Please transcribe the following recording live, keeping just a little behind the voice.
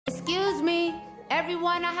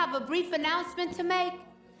Everyone, I have a brief announcement to make.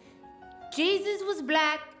 Jesus was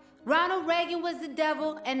black, Ronald Reagan was the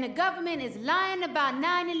devil, and the government is lying about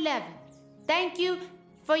 9/11. Thank you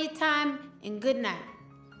for your time, and good night.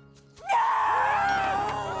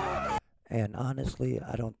 And honestly,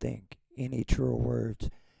 I don't think any truer words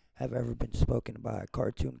have ever been spoken by a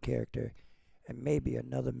cartoon character and maybe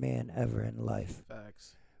another man ever in life.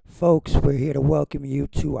 Facts. Folks, we're here to welcome you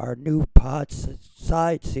to our new Pod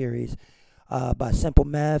Side series by Simple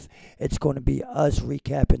Math. It's going to be us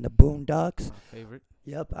recapping the Boondocks. My favorite.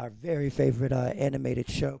 Yep, our very favorite animated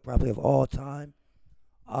show, probably of all time.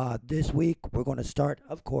 This week, we're going to start,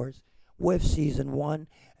 of course, with Season 1,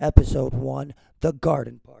 Episode 1, The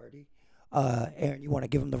Garden Party. Aaron, you want to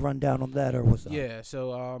give them the rundown on that, or what's up? Yeah.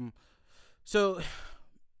 So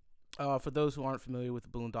for those who aren't familiar with the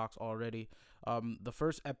Boondocks already, the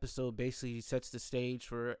first episode basically sets the stage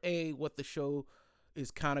for what the show is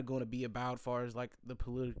kind of going to be about, as far as like the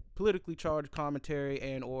politically charged commentary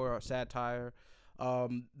and or satire.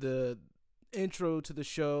 The intro to the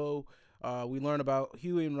show, we learn about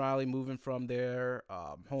Huey and Riley moving from their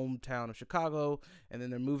hometown of Chicago, and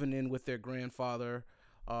then they're moving in with their grandfather,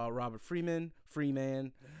 Robert Freeman,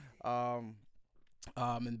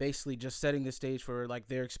 and basically just setting the stage for like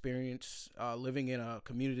their experience living in a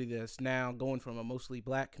community that's now going from a mostly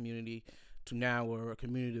black community to now a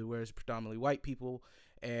community where it's predominantly white people,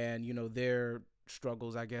 and you know their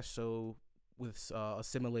struggles, I guess, so with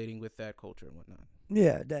assimilating with that culture and whatnot.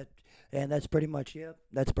 Yeah, that's pretty much, yep,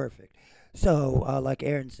 that's perfect. So, like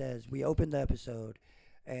Aaron says, we opened the episode,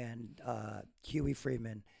 and Huey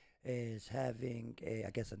Freeman is having I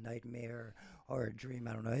guess a nightmare or a dream.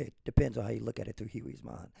 I don't know. It depends on how you look at it through Huey's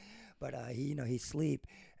mind. But he sleep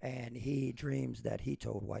and he dreams that he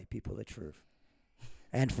told white people the truth.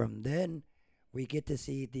 And from then, we get to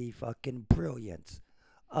see the fucking brilliance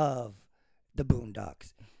of the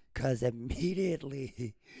Boondocks. Because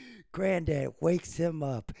immediately, Granddad wakes him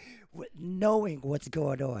up knowing what's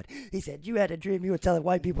going on. He said, "You had a dream you were telling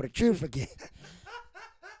white people the truth again."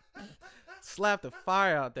 Slap the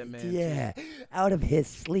fire out that man. Yeah, out of his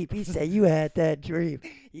sleep. He said, "You had that dream.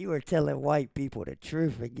 You were telling white people the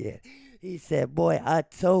truth again." He said, "Boy, I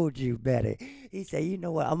told you better." He said, "You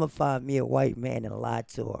know what? I'm going to find me a white man and lie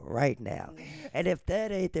to him right now." And if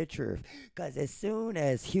that ain't the truth, because as soon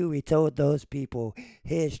as Huey told those people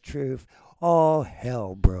his truth, all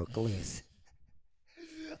hell broke loose.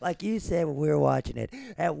 Like you said when we were watching it,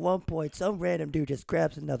 at one point, some random dude just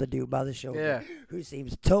grabs another dude by the shoulder who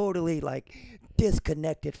seems totally like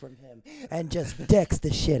disconnected from him and just decks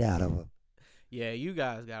the shit out of him. Yeah, you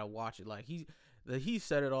guys gotta watch it. Like he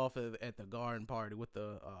set it off at the garden party with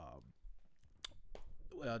the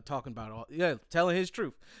talking about telling his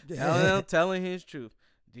truth, telling his truth.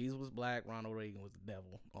 Jesus was black, Ronald Reagan was the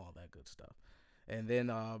devil, all that good stuff. And then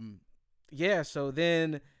so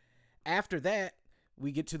then after that,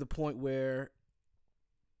 we get to the point where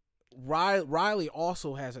Riley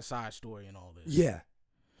also has a side story in all this.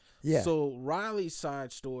 Yeah. So Riley's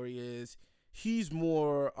side story is he's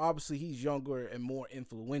younger and more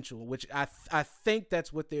influential, which I think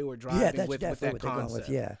that's what they were driving with that concept.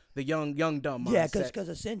 The young dumb mindset. Yeah, because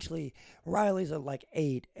essentially Riley's like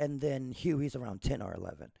 8 and then Huey's around 10 or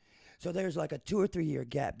 11. So there's like a 2 or 3 year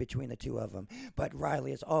gap between the two of them. But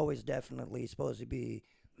Riley is always definitely supposed to be.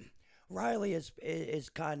 Riley is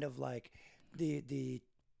kind of like the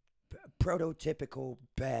prototypical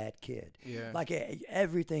bad kid. Yeah. Like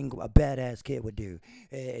everything a badass kid would do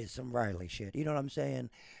is some Riley shit. You know what I'm saying?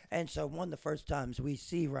 And so one of the first times we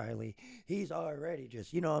see Riley, he's already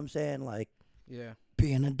just, you know what I'm saying, like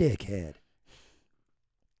being a dickhead.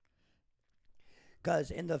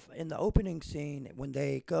 Because in the opening scene, when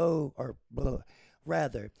they go,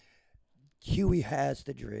 rather, Huey has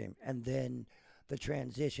the dream, and then the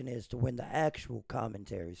transition is to when the actual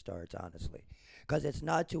commentary starts, honestly. Because it's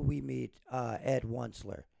not till we meet Ed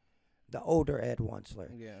Wuncler, the older Ed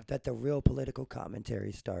Wuncler, that the real political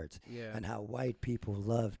commentary starts, and how white people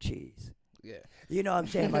love cheese. Yeah. You know what I'm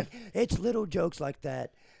saying? Like, it's little jokes like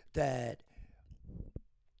that they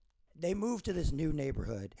move to this new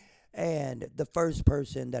neighborhood, and the first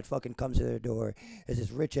person that fucking comes to their door is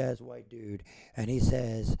this rich-ass white dude, and he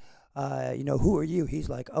says, who are you? He's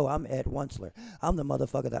like, "Oh, I'm Ed Wuncler. I'm the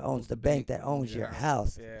motherfucker that owns the bank that owns your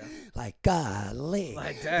house." Yeah. Like, golly.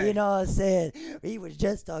 Like that. You know what I'm saying? He was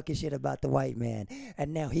just talking shit about the white man,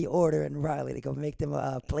 and now he ordering Riley to go make them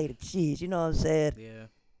a plate of cheese. You know what I'm saying? Yeah.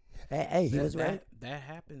 Hey, he was right. That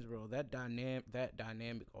happens, bro. That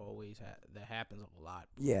dynamic always that happens a lot.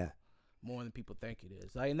 Yeah. More than people think it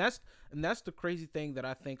is. Like, and that's the crazy thing that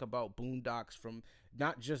I think about Boondocks from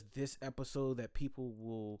not just this episode that people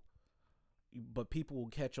will but people will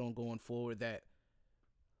catch on going forward that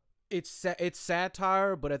it's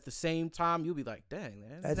satire, but at the same time you'll be like, dang,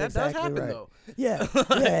 man, That's that exactly does happen right. though. Yeah,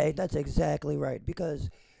 yeah, that's exactly right. Because,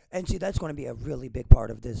 and see, that's going to be a really big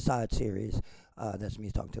part of this side series. That's me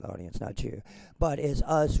talking to the audience, not you. But is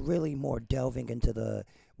us really more delving into the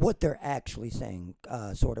what they're actually saying,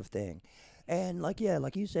 sort of thing. And like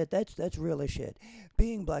you said, that's real as shit.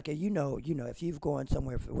 Being black, you know, if you've gone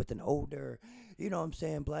somewhere with an older, you know what I'm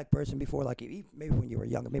saying, black person before, like maybe when you were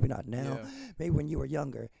younger, maybe not now, Yeah. maybe when you were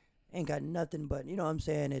younger, ain't got nothing but, you know what I'm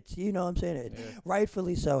saying, it's, you know what I'm saying, it, Yeah.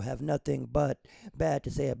 rightfully so, have nothing but bad to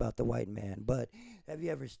say about the white man. But have you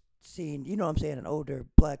ever seen, you know what I'm saying, an older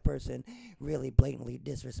black person really blatantly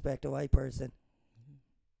disrespect a white person?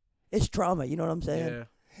 It's trauma, you know what I'm saying? Yeah.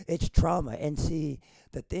 It's trauma. And see,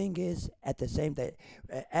 the thing is, at the same that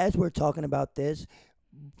as we're talking about this,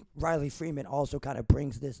 Riley Freeman also kind of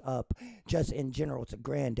brings this up just in general to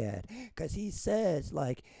Granddad, because he says,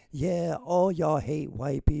 like, yeah, all y'all hate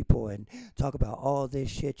white people and talk about all this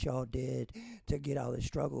shit y'all did to get out of the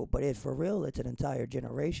struggle, but if for real, it's an entire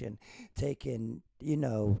generation taking, you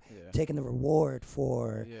know, Yeah. taking the reward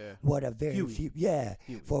for Yeah. what a very Huey. few,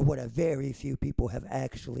 Huey. for what a very few people have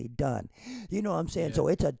actually done. You know what I'm saying? Yeah. So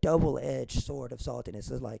it's a double-edged sword of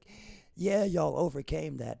saltiness. It's like, yeah, y'all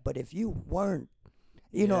overcame that, but if you weren't,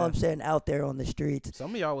 you know what I'm Yeah. saying, out there on the streets,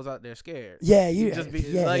 Some of y'all was out there scared. yeah, You you just be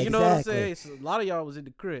yeah, like, exactly. you know what I'm saying? So a lot of y'all was in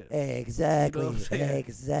the crib. Exactly, You know what I'm saying?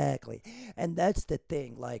 exactly. And that's the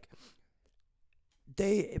thing. Like,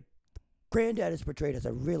 Granddad is portrayed as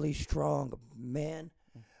a really strong man,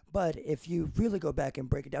 but if you really go back and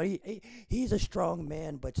break it down, he's a strong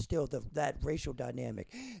man, but still that racial dynamic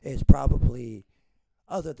is probably,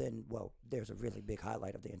 other than, well, there's a really big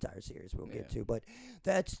highlight of the entire series we'll get Yeah. to, but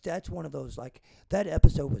that's one of those, like, that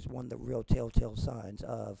episode was one of the real telltale signs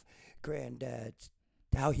of Granddad's,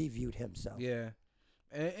 how he viewed himself. Yeah.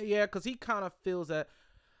 Yeah, because he kind of feels that,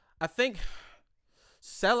 I think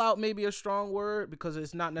sellout may be a strong word because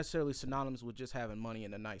it's not necessarily synonymous with just having money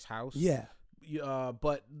in a nice house. Yeah.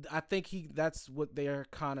 But I think that's what they're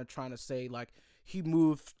kind of trying to say. Like, he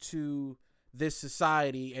moved to this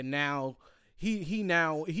society and now he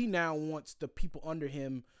now wants the people under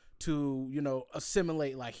him to, you know,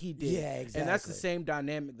 assimilate like he did. Yeah, exactly. And that's the same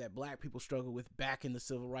dynamic that black people struggled with back in the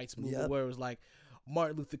civil rights movement, Yep. where it was like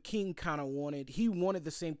Martin Luther King kind of wanted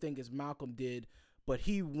the same thing as Malcolm did, but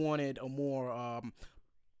he wanted a more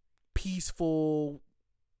peaceful,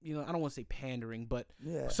 you know, I don't want to say pandering, but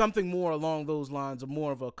Yeah. something more along those lines, of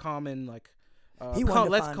more of a common, like, He wanted to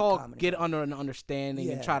let's find call common get ground. under an understanding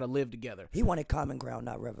and Yeah. try to live together. He wanted common ground,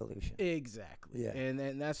 not revolution. Exactly. Yeah.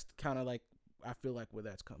 And that's kind of like, I feel like where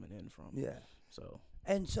that's coming in from. Yeah. So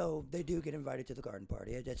And so they do get invited to the garden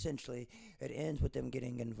party. Essentially, it ends with them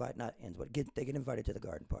getting invited. Not ends, but they get invited to the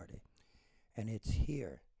garden party, and it's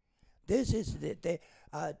here. This is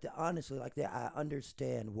honestly, like, I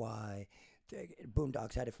understand why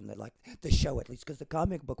Boondocks had it from the show, at least, because the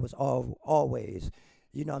comic book was always,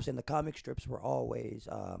 you know what I'm saying, the comic strips were always,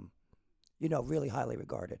 you know, really highly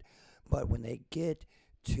regarded. But when they get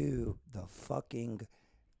to the fucking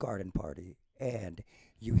garden party and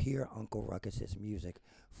you hear Uncle Ruckus's music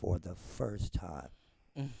for the first time,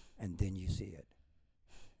 and then you see it,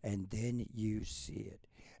 and then you see it,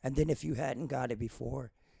 and then if you hadn't got it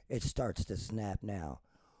before, it starts to snap now.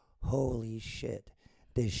 Holy shit,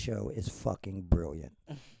 this show is fucking brilliant.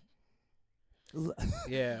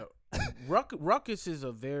 yeah, Ruckus is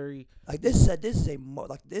a very Like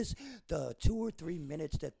the 2 or 3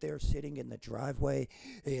 minutes that they're sitting in the driveway,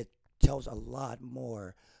 it tells a lot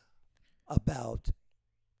more about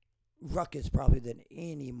Ruckus probably than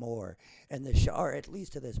any more in the show, or at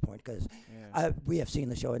least to this point, because we have seen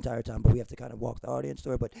the show entire time, but we have to kind of walk the audience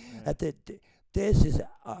through it. But this is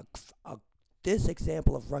this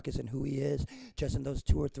example of Ruckus and who he is, just in those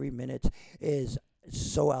 2 or 3 minutes, is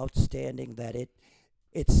so outstanding that it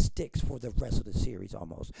sticks for the rest of the series,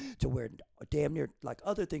 almost, to where damn near, like,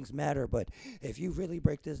 other things matter, but if you really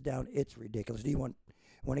break this down, it's ridiculous. Do you want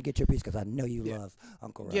to get your piece, because I know you love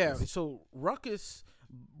Uncle Ruckus? Yeah, so Ruckus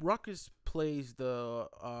plays the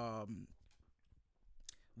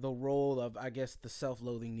role of, I guess, the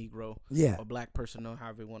self-loathing Negro, Yeah. or black person, or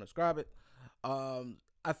however you want to describe it.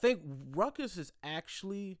 I think Ruckus is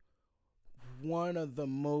actually one of the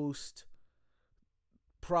most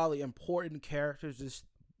probably important characters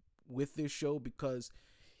with this show, because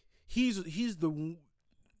he's the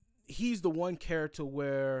one character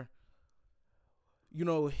where, you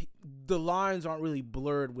know, the lines aren't really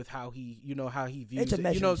blurred with how he views It's a it. You know what I'm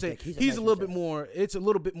measuring saying? stick. He's a little bit more. It's a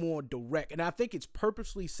little bit more direct, and I think it's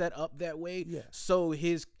purposely set up that way. Yeah. So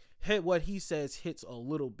his what he says hits a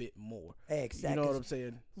little bit more. Exactly. You know what I'm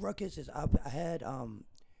saying? Ruckus is. I had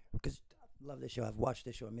because I love this show. I've watched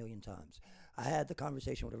this show a million times. I had the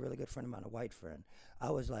conversation with a really good friend of mine, a white friend.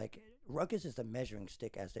 I was like, Ruckus is the measuring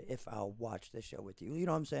stick as to if I'll watch this show with you. You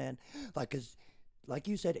know what I'm saying? Like, cause, like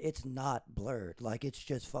you said, it's not blurred. Like, it's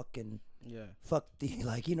just fucking. Yeah. Fuck the,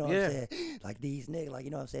 like, you know what I'm saying? Like, these niggas, like,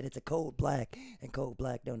 you know what I'm saying? It's a cold black, and cold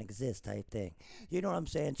black don't exist type thing. You know what I'm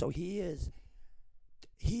saying? So he is,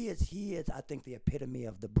 I think, the epitome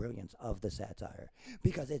of the brilliance of the satire,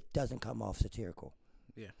 because it doesn't come off satirical.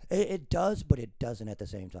 Yeah. It does, but it doesn't at the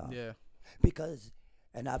same time. Yeah. Because,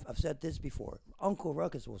 and I've said this before, Uncle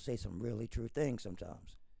Ruckus will say some really true things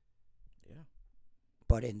sometimes. Yeah.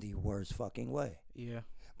 But in the worst fucking way. Yeah.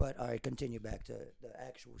 But all right, continue back to the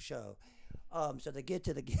actual show. So they get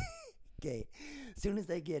to the gate. As soon as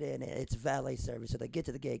they get in, it's valet service. So they get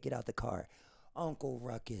to the gate, get out the car. Uncle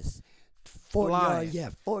Ruckus,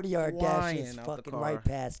 40 yard dashes, fucking right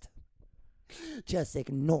past, just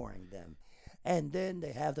ignoring them. And then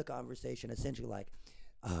they have the conversation, essentially like,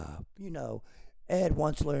 you know, Ed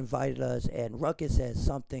Wuncler invited us, and Ruckus says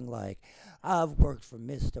something like, I've worked for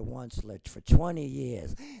Mr. Wuncler for 20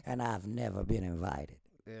 years, and I've never been invited.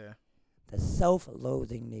 Yeah. The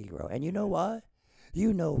self-loathing Negro. And you know why?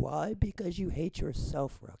 You know why? Because you hate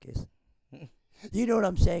yourself, Ruckus. You know what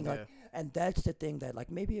I'm saying? Like, and that's the thing that,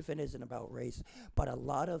 like, maybe if it isn't about race, but a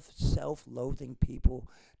lot of self-loathing people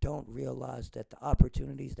don't realize that the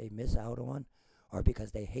opportunities they miss out on are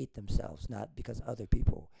because they hate themselves, not because other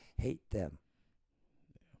people hate them.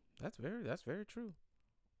 That's very true.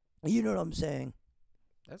 You know what I'm saying?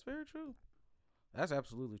 That's very true. That's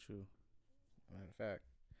absolutely true. Matter of fact.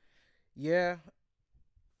 Yeah,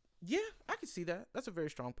 I can see that. That's a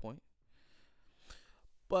very strong point.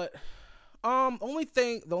 But the only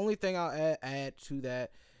thing I'll add to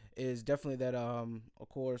that is definitely that of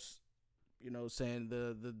course, you know, saying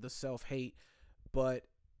the self-hate, but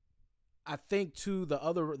I think too the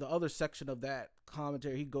other section of that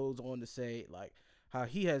commentary, he goes on to say like how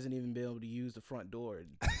he hasn't even been able to use the front door.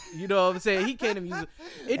 You know what I'm saying? He can't even use it.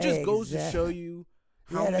 It just goes to show you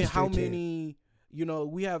how many, you know,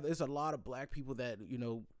 there's a lot of black people that, you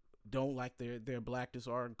know, don't like their blackness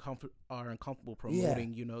or are uncomfortable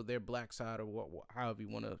promoting, you know, their black side or however you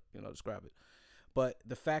want to, you know, describe it. But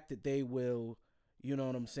the fact that they will, you know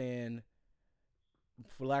what I'm saying,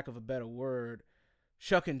 for lack of a better word,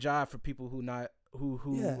 shuck and jive for people who like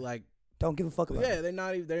don't give a fuck about it. They're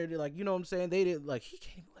not even, they're like, you know what I'm saying, they didn't, like, he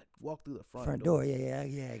can't even like walk through the front door. Yeah,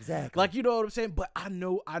 exactly. Like, you know what I'm saying? But I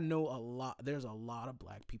know a lot, there's a lot of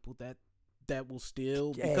black people that will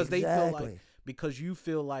still, because they feel like, because you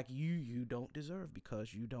feel like you don't deserve,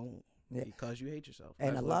 because you don't, because you hate yourself.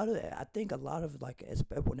 And I think a lot of like,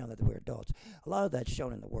 especially now that we're adults, a lot of that's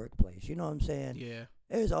shown in the workplace. You know what I'm saying? Yeah.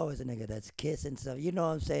 There's always a nigga that's kissing stuff. You know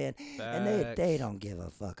what I'm saying? Facts. And they don't give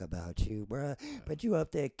a fuck about you, bruh. Yeah. But you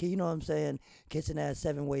up there, you know what I'm saying? Kissing ass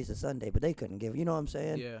 7 ways to Sunday, but they couldn't give. You know what I'm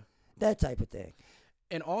saying? Yeah. That type of thing.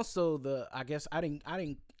 And also I guess I didn't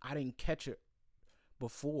catch it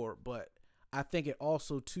before, but I think it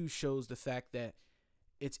also too shows the fact that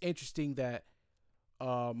it's interesting that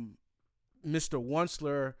Mr.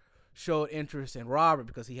 Wuncler showed interest in Robert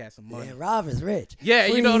because he had some money. Yeah, Robert's rich. Yeah,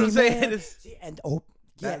 you know what I'm saying?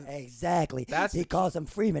 Exactly. He calls him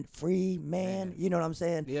Freeman, free man. You know what I'm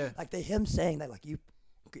saying? Yeah. Like him saying that, like you.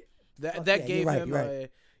 That gave him a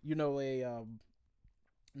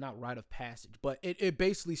not rite of passage, but it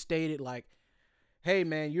basically stated like, hey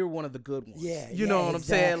man, you're one of the good ones. Yeah, you know what I'm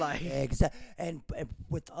saying? Like, exactly. And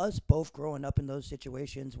with us both growing up in those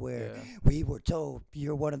situations where we were told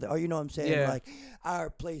you're one of the, or you know what I'm saying? Yeah. Like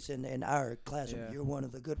our place in our classroom, you're one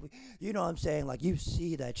of the good. You know what I'm saying? Like you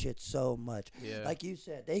see that shit so much. Yeah. Like you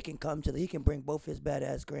said, he can bring both his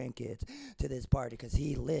badass grandkids to this party because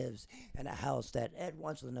he lives in a house that Ed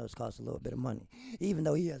Wuncler knows costs a little bit of money. Even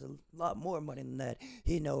though he has a lot more money than that,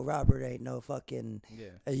 he know Robert ain't no fucking.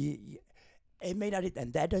 It may not,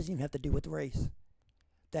 and that doesn't even have to do with race.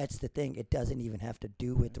 That's the thing. It doesn't even have to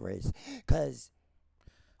do with race. Because,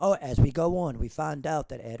 as we go on, we find out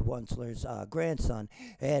that Ed Wuncler's grandson,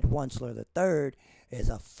 Ed Wuncler III, is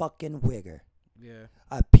a fucking wigger. Yeah.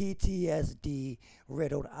 A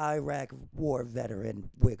PTSD-riddled Iraq war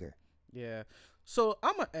veteran wigger. Yeah. So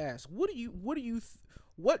I'm gonna ask, what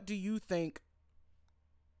do you think?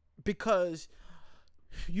 Because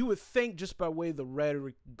you would think just by way the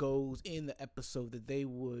rhetoric goes in the episode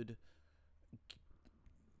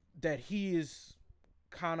that he is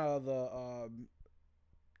kind of the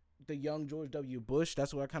young George W. Bush.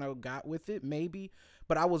 That's what I kind of got with it, maybe.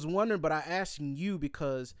 But I was wondering, but I asking you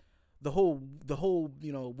because the whole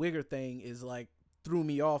you know, wigger thing is like threw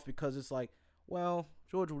me off because it's like, well,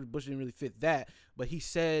 George Bush didn't really fit that, but he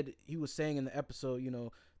was saying in the episode,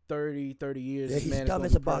 30 years. Yeah, this he's man is dumb gonna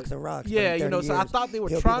as be a box of rocks. but Yeah, in 30 so I years, thought they were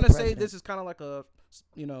he'll be trying the to say president. this is kind of like a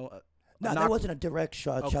No, that wasn't a direct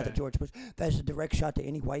shot to Okay. George Bush. That's a direct shot to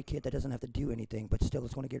any white kid that doesn't have to do anything, but still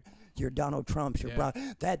it's going to get your Donald Trumps, your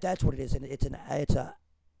Yeah. That's what it is, and it's a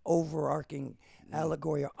overarching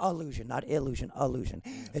allegory or allusion, not illusion, allusion.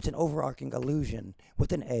 It's an overarching allusion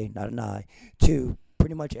with an A, not an I, to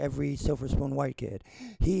pretty much every silver spoon white kid.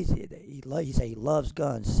 He say he loves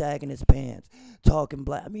guns, sagging his pants, talking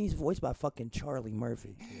black. I mean, he's voiced by fucking Charlie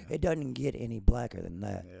Murphy. Yeah. It doesn't get any blacker than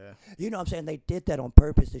that. Yeah. You know what I'm saying? They did that on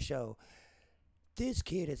purpose to show this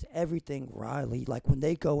kid is everything Riley. Like when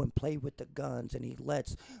they go and play with the guns and he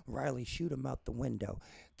lets Riley shoot him out the window.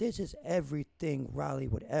 This is everything Riley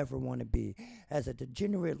would ever want to be. As a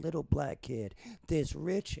degenerate little black kid, this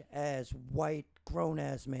rich ass white grown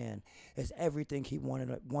ass man is everything he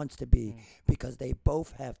wants to be because they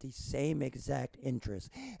both have the same exact interests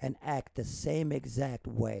and act the same exact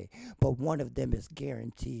way. But one of them is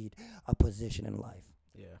guaranteed a position in life.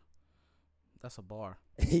 Yeah. That's a bar.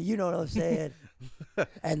 You know what I'm saying?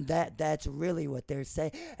 And that's really what they're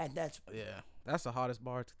saying. And that's That's the hottest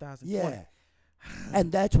bar of 2020. yeah.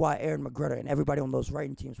 And that's why Aaron McGruder and everybody on those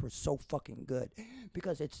writing teams were so fucking good.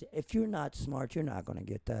 Because if you're not smart, you're not gonna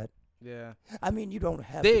get that. Yeah. I mean, you don't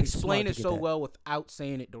have They to be explain smart it to get so that. well without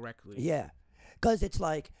saying it directly. Yeah. Because it's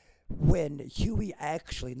like when Huey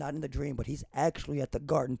actually, not in the dream, but he's actually at the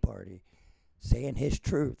garden party saying his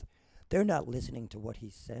truth. They're not listening to what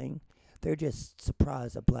he's saying. They're just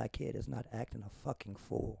surprised a black kid is not acting a fucking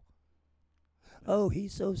fool. Oh,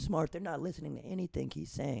 he's so smart. They're not listening to anything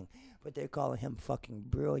he's saying, but they're calling him fucking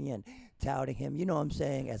brilliant, touting him, you know what I'm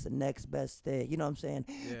saying, as the next best thing. You know what I'm saying?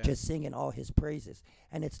 Yeah. Just singing all his praises.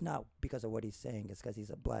 And it's not because of what he's saying. It's because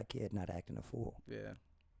he's a black kid not acting a fool. Yeah.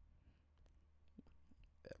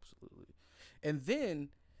 Absolutely. And then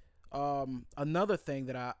another thing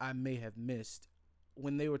that I may have missed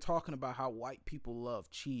when they were talking about how white people love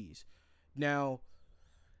cheese. Now,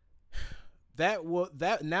 now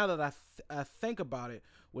that I think about it,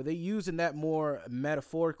 were they using that more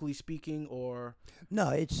metaphorically speaking, or No,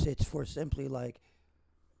 it's for simply like,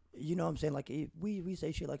 you know what I'm saying? Like we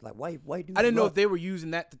say shit like white dudes. I didn't know love- if they were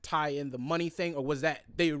using that to tie in the money thing, or was that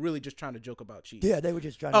they were really just trying to joke about cheese? Yeah, they were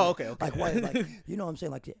just trying. Oh, to, okay. Like white, like you know what I'm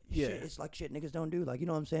saying? Like Yeah. shit, it's like shit niggas don't do. Like you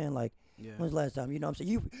know what I'm saying? Like Yeah. when's the last time? You know what I'm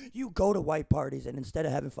saying? You go to white parties and instead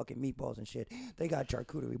of having fucking meatballs and shit, they got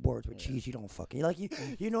charcuterie boards with cheese. You don't fucking like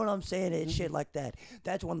you know what I'm saying? It's shit like that.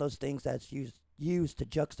 That's one of those things that's used to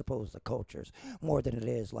juxtapose the cultures more than it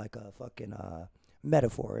is like a fucking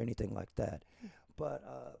metaphor or anything like that. But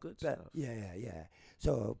Good ba- stuff. yeah.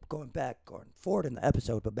 So going forward in the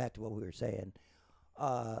episode, but back to what we were saying,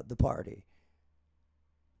 the party.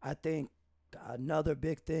 I think another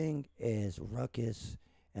big thing is Ruckus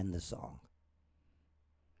and the song.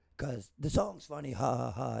 Cause the song's funny, ha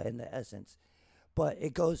ha ha, in the essence, but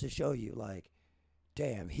it goes to show you, like,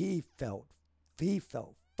 damn, he felt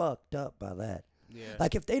fucked up by that. Yeah.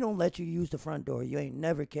 Like if they don't let you use the front door, you ain't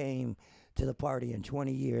never came to the party in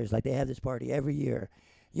 20 years. Like they have this party every year.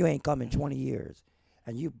 You ain't come in 20 years.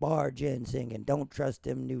 And you barge in singing, don't trust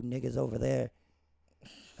them new niggas over there.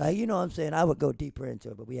 You know what I'm saying? I would go deeper into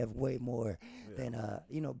it, but we have way more than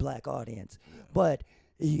black audience. Yeah. But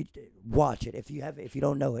you watch it. If you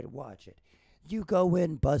don't know it, watch it. You go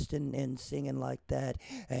in busting and singing like that,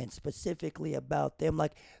 and specifically about them,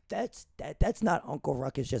 like that's not Uncle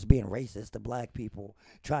Ruckus just being racist to black people,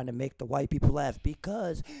 trying to make the white people laugh.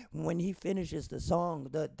 Because when he finishes the song,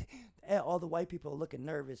 all the white people are looking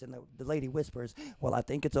nervous, and the lady whispers, "Well, I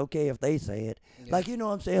think it's okay if they say it." Yeah. Like you know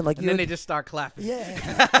what I'm saying? Like And then they just start clapping.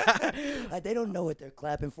 yeah. Like they don't know what they're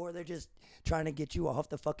clapping for. They're just trying to get you off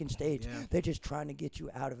the fucking stage. Yeah. They're just trying to get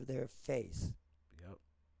you out of their face. Yep.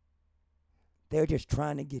 They're just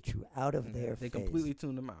trying to get you out of their They face. completely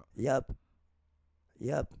tuned them out. Yep.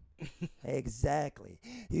 Exactly.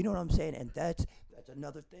 You know what I'm saying? And that's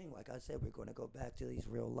another thing. Like I said, we're going to go back to these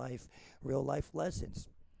real life lessons.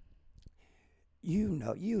 You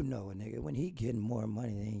know a nigga when he getting more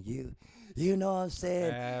money than you. You know what I'm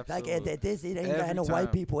saying? Absolutely. Like at this, it ain't got Every no time.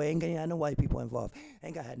 white people. Ain't got no white people involved.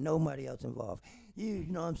 Ain't got nobody else involved. You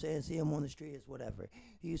know what I'm saying? See him on the streets, whatever.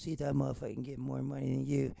 You see that motherfucker get more money than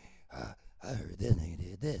you. I heard this nigga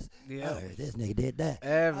did this. Yeah. I heard this nigga did that.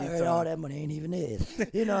 Every I heard time. all that money ain't even his.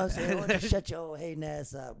 You know what I'm saying? Well, just shut your old hating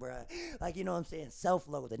ass up, bruh. Like, you know what I'm saying?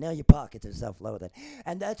 Self-loathing. Now your pockets are self-loathing.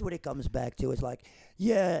 And that's what it comes back to. It's like,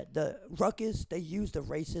 yeah, the Ruckus, they use the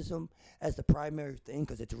racism as the primary thing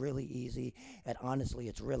because it's really easy. And honestly,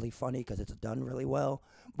 it's really funny because it's done really well.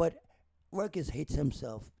 But Ruckus hates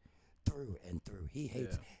himself through and through. He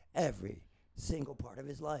hates Yeah. every single part of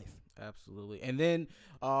his life. Absolutely. And then,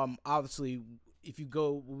 obviously, if you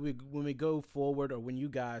go when we go forward, or when you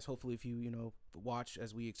guys, hopefully, if you watch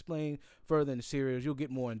as we explain further in the series, you'll get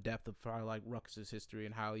more in depth of probably like Ruckus's history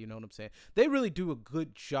and how, you know what I'm saying. They really do a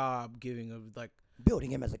good job giving of like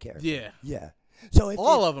Building him as a character. yeah. So if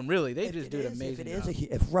All of them really, they if just it do an is- amazing if job.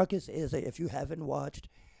 if Ruckus is if you haven't watched,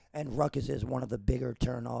 and Ruckus is one of the bigger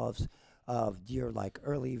turnoffs of your like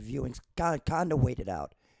early viewings, kind of wait it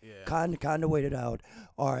out. Yeah. Kind of wait it out,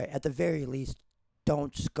 or at the very least,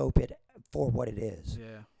 don't scope it for what it is.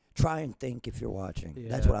 Yeah. Try and think if you're watching. Yeah.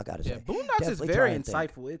 That's what I gotta Yeah, say. Boondocks is Definitely very try and think.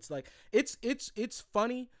 insightful. It's like it's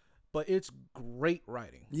funny, but it's great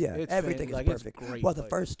writing. Yeah, It's everything is like, it's perfect. great, Well, the like-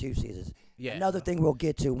 first 2 seasons. Yeah. Another thing we'll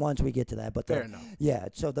get to once we get to that, but Fair enough. yeah.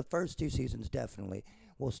 So the first 2 seasons definitely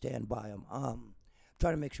will stand by them.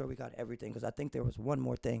 Trying to make sure we got everything because I think there was one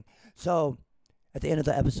more thing. So at the end of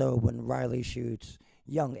the episode, when Riley shoots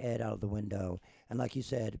young Ed out of the window, and like you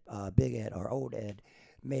said, Big Ed or Old Ed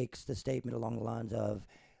makes the statement along the lines of,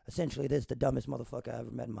 essentially, this is the dumbest motherfucker I ever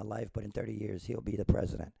met in my life, but in 30 years he'll be the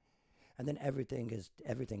president. And then everything's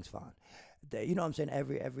fine. You know what I'm saying?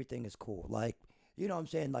 Everything is cool. Like, you know what I'm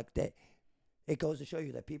saying? Like that. It goes to show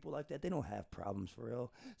you that people like that, they don't have problems for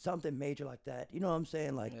real. Something major like that, you know what I'm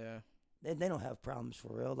saying? Like, Yeah. they don't have problems for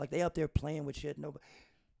real. Like, they up there playing with shit. Nobody.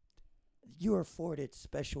 You are afforded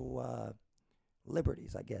special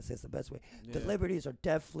liberties, I guess is the best way. The Yeah. liberties are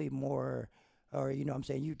definitely more, or you know what I'm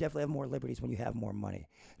saying? You definitely have more liberties when you have more money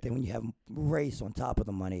than when you have race on top of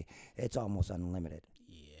the money. It's almost unlimited.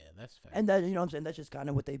 Yeah, that's fact. And that, you know what I'm saying? That's just kind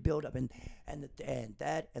of what they build up, and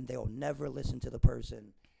they'll never listen to the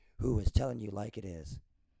person who is telling you like it is,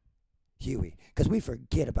 Huey, because we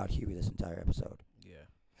forget about Huey this entire episode. Yeah.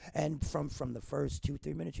 And from the first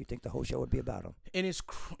 2-3 minutes, you think the whole show would be about him. And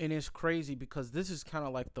it's crazy because this is kind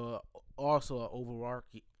of like also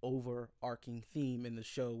an overarching theme in the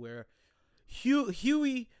show where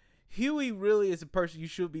Huey really is a person you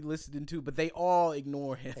should be listening to, but they all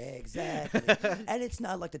ignore him. Exactly. And it's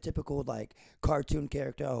not like the typical like cartoon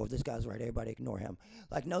character. Oh, this guy's right. Everybody ignore him.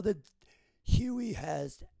 Like, no, Huey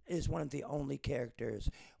is one of the only characters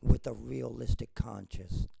with a realistic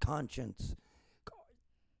conscience. God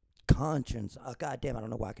damn, I don't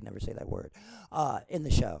know why I can never say that word. In the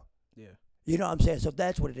show. Yeah. You know what I'm saying? So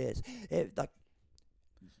that's what it is. Like,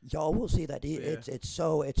 y'all will see that it's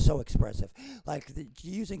so expressive. Like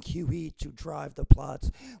using Huey to drive the plots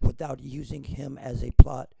without using him as a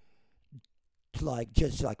plot, like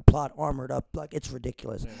just like plot armored up. Like, it's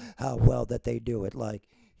ridiculous how well that they do it. Like,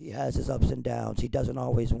 he has his ups and downs. He doesn't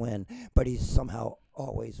always win, but he's somehow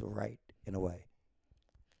always right in a way.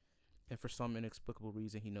 And for some inexplicable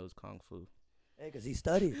reason, he knows Kung Fu. Hey, because he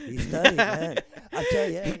studied, man. I tell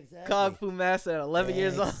you, exactly. Kung Fu master at 11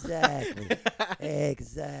 years old.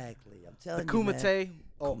 Exactly. I'm telling The you, man. Kumite.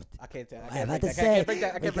 Oh, I can't tell. I have to say, we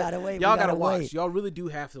gotta wait. Y'all we gotta gotta watch. wait. Y'all really do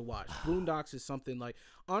have to watch. Boondocks is something like,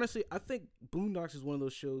 honestly, I think Boondocks is one of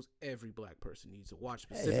those shows every black person needs to watch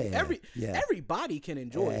specifically. Everybody can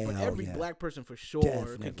enjoy it, but every black person for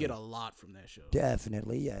sure could get a lot from that show.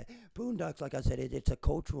 Definitely, yeah. Boondocks, like I said, it's a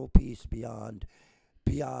cultural piece beyond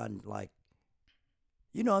like,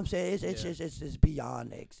 you know what I'm saying? It's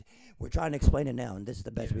beyond. We're trying to explain it now, and this is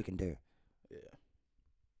the best we can do. Yeah.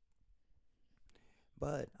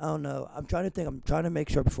 But I don't know. I'm trying to think. I'm trying to make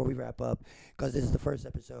sure before we wrap up, because this is the first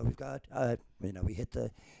episode. We've got, we hit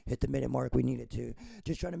the minute mark we needed to.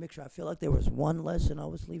 Just trying to make sure. I feel like there was one lesson I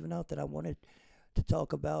was leaving out that I wanted to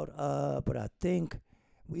talk about. But I think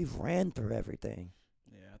we've ran through everything.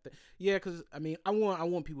 Yeah, because I mean, I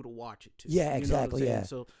want people to watch it too. Yeah, exactly. Yeah.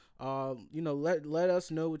 So, let us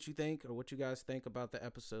know what you think or what you guys think about the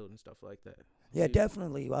episode and stuff like that. Yeah,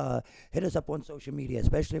 definitely. Hit us up on social media,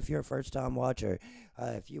 especially if you're a first-time watcher.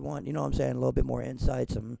 If you want, you know what I'm saying, a little bit more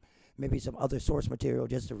insight, maybe some other source material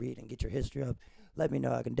just to read and get your history up, let me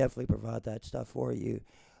know. I can definitely provide that stuff for you.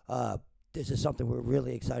 This is something we're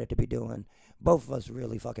really excited to be doing. Both of us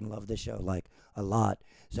really fucking love this show, like, a lot.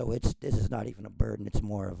 So this is not even a burden. It's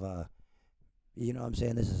more of a, you know what I'm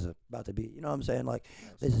saying, this is about to be, you know what I'm saying, like,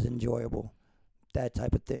 this is enjoyable, that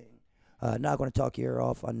type of thing. Not going to talk your ear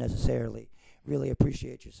off unnecessarily. Really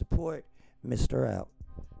appreciate your support. Mr. Out.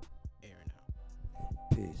 Aaron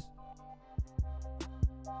out. Peace.